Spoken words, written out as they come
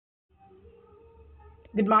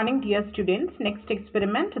Good morning, dear students. Next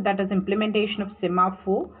experiment, that is implementation of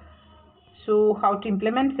semaphore. So how to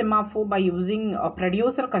implement semaphore by using a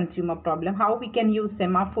producer consumer problem. How we can use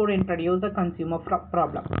semaphore in producer consumer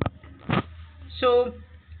problem. So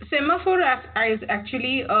semaphore is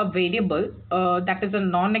actually a variable that is a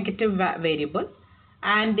non-negative variable,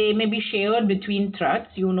 and they may be shared between threads.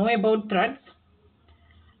 You know about threads.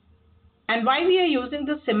 And why we are using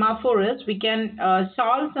the semaphore is we can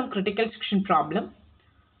solve some critical section problem.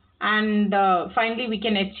 And finally, we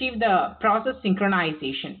can achieve the process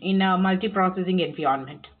synchronization in a multiprocessing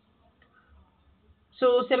environment.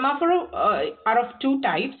 So semaphore are of two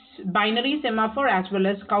types, binary semaphore as well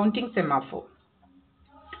as counting semaphore.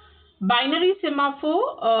 Binary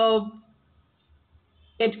semaphore,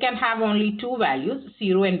 it can have only two values,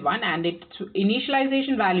 0 and 1, and its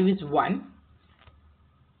initialization value is 1.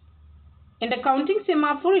 In the counting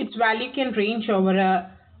semaphore, its value can range over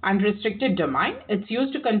a unrestricted domain. It's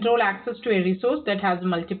used to control access to a resource that has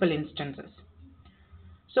multiple instances.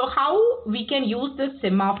 So how we can use this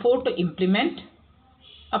semaphore to implement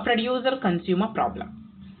a producer-consumer problem?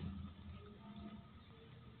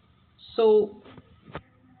 So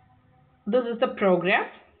this is the program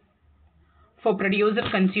for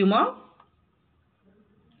producer-consumer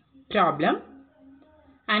problem,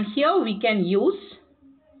 and here we can use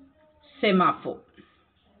semaphore.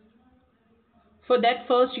 For that,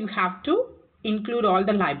 first you have to include all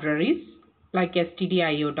the libraries like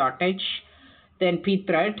stdio.h, then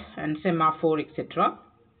pthread and semaphore, etc.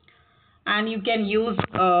 And you can use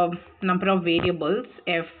a number of variables,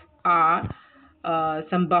 fr,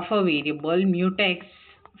 some buffer variable, mutex,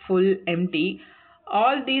 full, empty.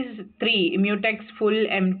 All these three, mutex, full,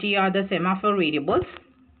 empty, are the semaphore variables.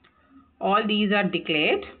 All these are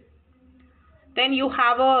declared. Then you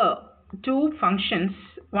have two functions.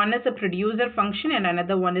 One is a producer function and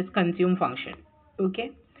another one is consume function.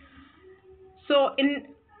 Okay. So in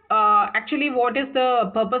actually, what is the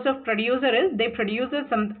purpose of producer is they produce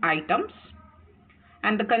some items,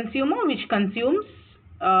 and the consumer which consumes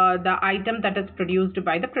the item that is produced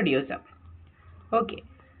by the producer. Okay.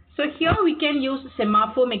 So here we can use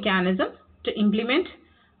semaphore mechanism to implement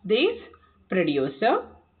this producer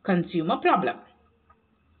consumer problem.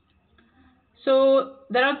 So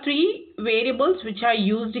there are three variables which are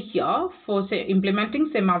used here for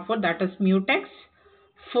implementing semaphore, that is mutex,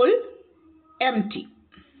 full, empty.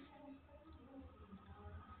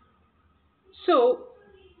 So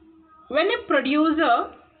when a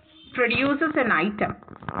producer produces an item,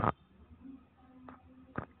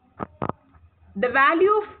 the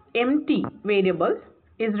value of empty variable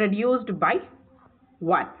is reduced by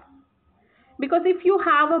 1. Because if you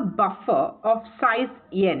have a buffer of size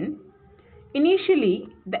n, initially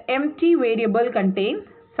the empty variable contains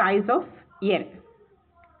size of n.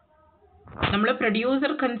 നമ്മൾ producer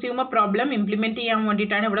consumer problem implement ചെയ്യാൻ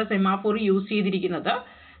വേണ്ടിയിട്ടാണ് ഇവിടെ semaphore use ചെയ്തിരിക്കുന്നത്.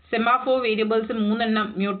 Semaphore variables 3 എണ്ണം,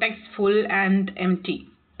 mutex, full and empty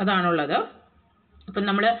അതാണുള്ളത്. അപ്പം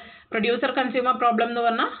നമ്മൾ producer consumer problem എന്ന്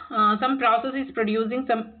പറഞ്ഞാൽ some process is producing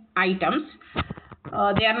some items,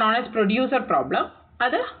 they are known as producer problem.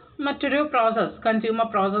 അത് മറ്റൊരു പ്രോസസ്, കൺസ്യൂമർ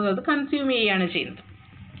പ്രോസസ്, അത് കൺസ്യൂം ചെയ്യുകയാണ് ചെയ്യുന്നത്.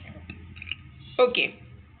 ഓക്കെ.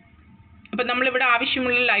 അപ്പം നമ്മളിവിടെ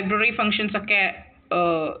ആവശ്യമുള്ള ലൈബ്രറി ഫങ്ഷൻസ് ഒക്കെ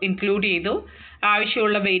ഇൻക്ലൂഡ് ചെയ്തു,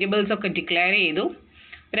 ആവശ്യമുള്ള വേരിയബിൾസ് ഒക്കെ ഡിക്ലെയർ ചെയ്തു.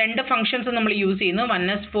 രണ്ട് ഫങ്ഷൻസ് നമ്മൾ യൂസ് ചെയ്യുന്നു, one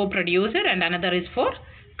is for producer and another is for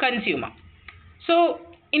consumer. So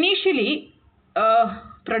initially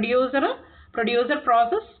producer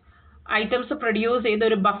process items produce ചെയ്ത്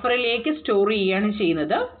ഒരു ബഫറിലേക്ക് സ്റ്റോർ ചെയ്യുകയാണ്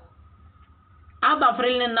ചെയ്യുന്നത്. ആ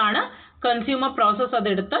ബഫറിൽ നിന്നാണ് കൺസ്യൂമർ പ്രോസസ്സ്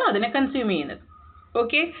അതെടുത്ത് അതിനെ കൺസ്യൂം ചെയ്യുന്നത്.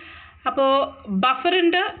 ഓക്കെ. അപ്പോൾ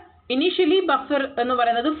ബഫറിൻ്റെ ഇനീഷ്യലി ബഫർ എന്ന്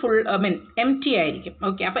പറയുന്നത് ഫുൾ എം ടി ആയിരിക്കും.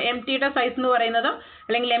 ഓക്കെ. അപ്പോൾ എം ടിയുടെ സൈസ് എന്ന് പറയുന്നത്,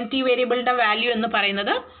 അല്ലെങ്കിൽ എം ടി വേരിയബിളിൻ്റെ വാല്യൂ എന്ന്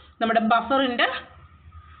പറയുന്നത് നമ്മുടെ ബഫറിൻ്റെ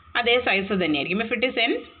അതേ സൈസ് തന്നെയായിരിക്കും. If it is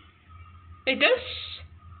N, it is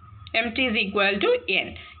M T is equal to N.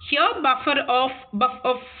 Here buffer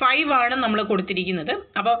of 5 ആണ് നമ്മൾ കൊടുത്തിരിക്കുന്നത്.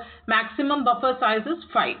 അപ്പോൾ maximum buffer size is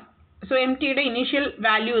 5. So M ടിയുടെ ഇനീഷ്യൽ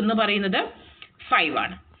വാല്യൂ എന്ന് പറയുന്നത് 5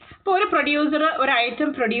 ആണ്. അപ്പോൾ ഒരു പ്രൊഡ്യൂസർ ഒരു ഐറ്റം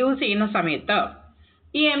പ്രൊഡ്യൂസ് ചെയ്യുന്ന സമയത്ത്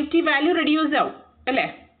ഈ എം ടി വാല്യൂ റെഡ്യൂസ് ആവും അല്ലേ?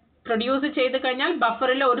 പ്രൊഡ്യൂസ് ചെയ്ത് കഴിഞ്ഞാൽ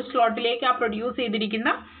ബഫറിലെ ഒരു സ്ലോട്ടിലേക്ക് ആ പ്രൊഡ്യൂസ് ചെയ്തിരിക്കുന്ന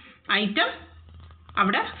ഐറ്റം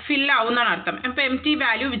അവിടെ ഫിൽ ആവുന്നതാണ് അർത്ഥം. അപ്പോൾ M T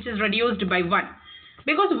value which is reduced by 1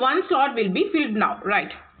 because 1 slot will be filled now,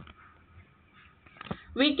 right?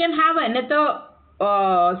 We can have another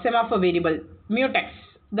semaphore variable, mutex.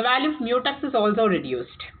 The value of mutex is also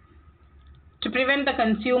reduced to prevent the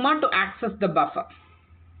consumer to access the buffer.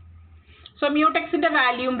 So mutex ന്റെ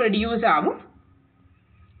വാല്യൂം reduce ആവും.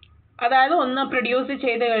 അതായത് ഒന്ന് produce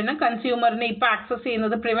ചെയ്ത് കഴിഞ്ഞാൽ കൺസ്യൂമറിനെ ഇപ്പോൾ access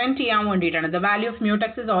ചെയ്യുന്നത് prevent ചെയ്യാൻ വേണ്ടിയിട്ടാണ്. The value of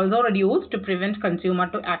മ്യൂടെക്സ് is also reduce to prevent consumer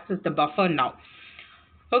to access the buffer now.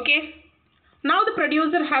 Okay, now the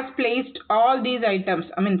producer has placed all these items,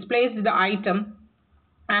 placed the item,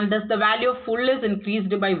 and thus the value of full is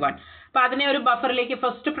increased by 1. അപ്പോൾ അതിനെ ഒരു ബഫറിലേക്ക്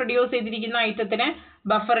first produce ചെയ്തിരിക്കുന്ന ഐറ്റത്തിനെ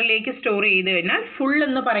ബഫറിലേക്ക് store ചെയ്ത് കഴിഞ്ഞാൽ full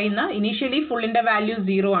എന്ന് പറയുന്ന initially ഫുള്ളിൻ്റെ value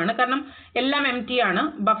 0 ആണ്. കാരണം എല്ലാം എം ടി ആണ്.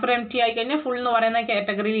 ബഫർ എം ടി ആയി കഴിഞ്ഞാൽ ഫുൾ എന്ന് പറയുന്ന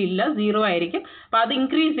കാറ്റഗറിയിൽ ഇല്ല, 0 ആയിരിക്കും. അപ്പോൾ അത്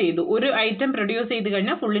ഇൻക്രീസ് ചെയ്തു. ഒരു ഐറ്റം പ്രൊഡ്യൂസ് ചെയ്ത്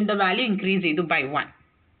കഴിഞ്ഞാൽ ഫുള്ളിൻ്റെ വാല്യൂ ഇൻക്രീസ് ചെയ്തു by 1.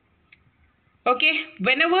 Okay,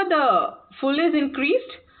 whenever the full is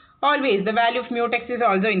increased, always the value of mutex is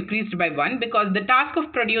also increased by 1 because the task of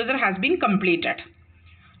producer has been completed.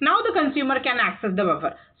 Now the consumer can access the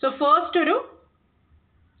buffer. So first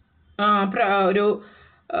ഒരു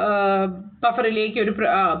ബഫറിലേക്ക് ഒരു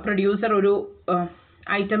producer ഒരു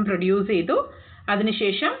item produce ചെയ്തു.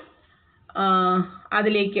 അതിനുശേഷം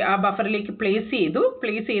അതിലേക്ക് ആ ബഫറിലേക്ക് place ചെയ്തു.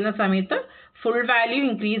 Place ചെയ്യുന്ന സമയത്ത് ഫുൾ വാല്യൂ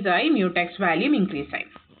ഇൻക്രീസ് ആയി, മ്യൂടെക്സ് വാല്യൂ ഇൻക്രീസ് ആയി.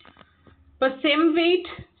 ഇപ്പോൾ sem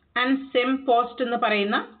wait and sem post എന്ന്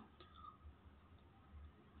പറയുന്ന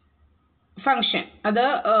ഫംഗ്ഷൻ, അത്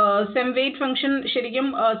സെം വെയിറ്റ് ഫംഗ്ഷൻ ശരിക്കും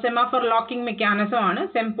സെമാഫോർ ലോക്കിംഗ് മെക്കാനിസം ആണ്.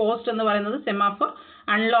 സെം പോസ്റ്റ് എന്ന് പറയുന്നത് സെമാഫോർ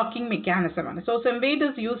അൺലോക്കിംഗ് മെക്കാനിസം ആണ്. So sem wait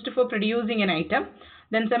is used for producing N item,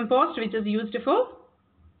 then sem post which is used for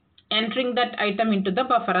entering that item in to the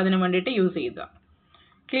buffer, അതിന് വേണ്ടിയിട്ട് use ചെയ്യുക.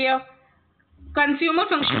 Clear? Consumer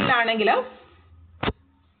ഫംഗ്ഷനിലാണെങ്കിൽ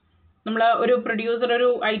നമ്മൾ ഒരു producer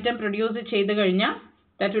ഒരു item produce ചെയ്ത് കഴിഞ്ഞാൽ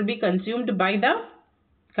that will be consumed by the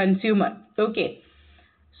consumer. Okay,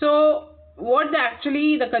 so what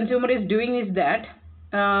the consumer is doing is that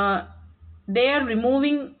they are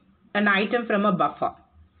removing an item from a buffer.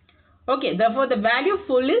 Okay, therefore the value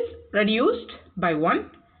full is reduced by 1.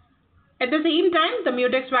 At the same time the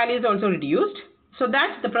mutex value is also reduced so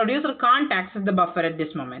that the producer can't access the buffer at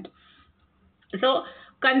this moment. So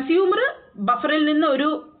consumer ബഫറിൽ നിന്ന് ഒരു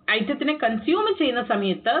ഐറ്റത്തിനെ consume ചെയ്യുന്ന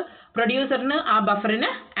സമയത്ത് പ്രൊഡ്യൂസറിന് ആ ബഫറിന്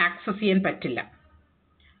access ചെയ്യാൻ പറ്റില്ല.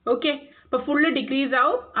 Okay, ഇപ്പോൾ full decrease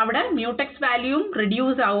ആവും, അവിടെ മ്യൂടെക്സ് വാല്യൂവും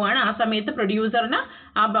റെഡ്യൂസ് ആവുകയാണ്. ആ സമയത്ത് പ്രൊഡ്യൂസറിന്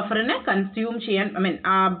ആ ബഫറിനെ കൺസ്യൂം ചെയ്യാൻ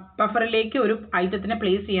ആ ബഫറിലേക്ക് ഒരു ഐറ്റത്തിനെ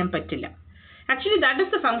പ്ലേസ് ചെയ്യാൻ പറ്റില്ല. Actually that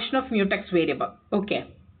is the function of മ്യൂടെക്സ് variable. Okay,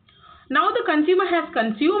 now the consumer has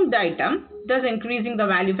consumed the item, thus increasing the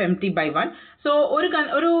value of empty by 1. So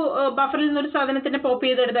ഒരു ബഫറിൽ നിന്ന് ഒരു സാധനത്തിനെ പോപ്പ്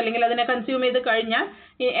ചെയ്തെടുത്ത് അല്ലെങ്കിൽ അതിനെ കൺസ്യൂം ചെയ്ത് കഴിഞ്ഞാൽ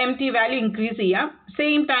empty value ഇൻക്രീസ് ചെയ്യാം.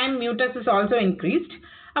 Same time മ്യൂടെക്സ് is also increased.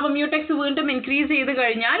 അപ്പോൾ മ്യൂടെക്സ് വീണ്ടും ഇൻക്രീസ് ചെയ്ത്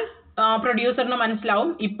കഴിഞ്ഞാൽ പ്രൊഡ്യൂസറിന്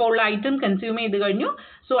മനസ്സിലാവും ഇപ്പോൾ ഉള്ള ഐറ്റം കൺസ്യൂം ചെയ്ത് കഴിഞ്ഞു,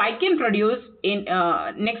 so I can produce in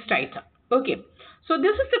next item. Okay, so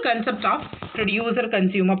this is the concept of producer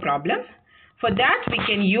consumer problem. For that we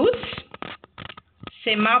can use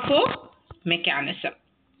semaphore mechanism.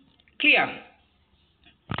 Clear?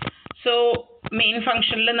 So main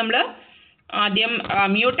functionൽ നമ്മൾ ആദ്യം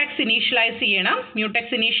മ്യൂടെക്സ് ഇനീഷ്യലൈസ് ചെയ്യണം.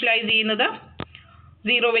 മ്യൂടെക്സ് ഇനീഷ്യലൈസ് ചെയ്യുന്നത്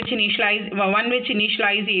 1 വെച്ച്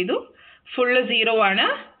initialise ചെയ്തു. Full 0 ആണ്,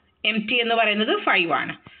 M T എന്ന് പറയുന്നത് 5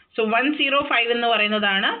 ആണ്. സോ 105 എന്ന്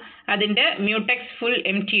പറയുന്നതാണ് അതിൻ്റെ മ്യൂടെക്സ് ഫുൾ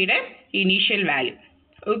എം ടിയുടെ initial value.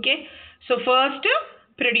 Okay, so first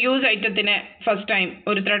produce ഐറ്റത്തിനെ first time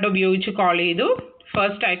ഒരു ത്രെഡ് ഉപയോഗിച്ച് കോൾ ചെയ്തു.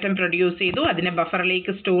 ഫസ്റ്റ് ഐറ്റം പ്രൊഡ്യൂസ് ചെയ്തു, അതിനെ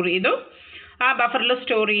ബഫറിലേക്ക് സ്റ്റോർ ചെയ്തു. ആ ബഫറിൽ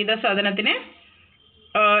സ്റ്റോർ ചെയ്ത സാധനത്തിനെ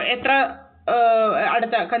എത്ര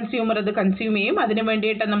അടുത്ത കൺസ്യൂമർ അത് കൺസ്യൂം ചെയ്യും. അതിന്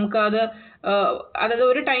വേണ്ടിയിട്ട് നമുക്ക് അതായത്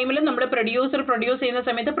ഒരു ടൈമിൽ നമ്മൾ പ്രൊഡ്യൂസ് ചെയ്യുന്ന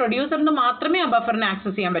സമയത്ത് പ്രൊഡ്യൂസറിന് മാത്രമേ ആ ബഫറിനെ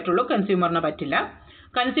ആക്സസ് ചെയ്യാൻ പറ്റുള്ളൂ, കൺസ്യൂമറിന് പറ്റില്ല.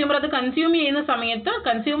 കൺസ്യൂമർ അത് കൺസ്യൂം ചെയ്യുന്ന സമയത്ത്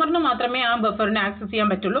കൺസ്യൂമറിന് മാത്രമേ ആ ബഫറിനെ ആക്സസ് ചെയ്യാൻ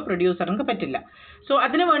പറ്റുള്ളൂ, പ്രൊഡ്യൂസറിന് പറ്റില്ല. സോ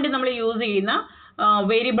അതിനു വേണ്ടി നമ്മൾ യൂസ് ചെയ്യുന്ന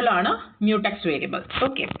വേരിയബിൾ ആണ് മ്യൂടെക്സ് variable.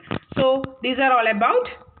 Okay, so these are all about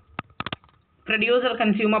producer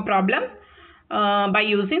consumer problem by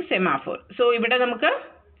using semaphore. So ഇവിടെ നമുക്ക്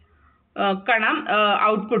കാണാം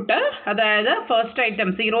ഔട്ട്പുട്ട്, അതായത് first item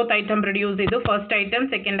 0th item produce ചെയ്തു, first item,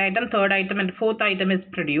 second item, third item and fourth item is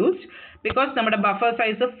produced. Because നമ്മുടെ buffer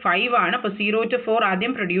size 5 ആണ്. അപ്പോൾ 0 to 4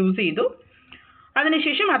 ആദ്യം produce ചെയ്തു,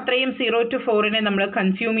 അതിനുശേഷം അത്രയും 0 to 4നെ നമ്മൾ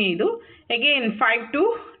കൺസ്യൂം ചെയ്തു. അഗെയിൻ 5 to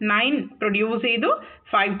 9 പ്രൊഡ്യൂസ് ചെയ്തു,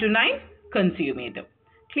 5 to 9 കൺസ്യൂം ചെയ്തു.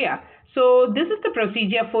 Clear? So this is the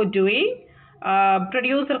procedure for doing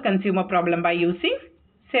producer consumer problem by using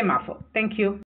semaphore. Thank you.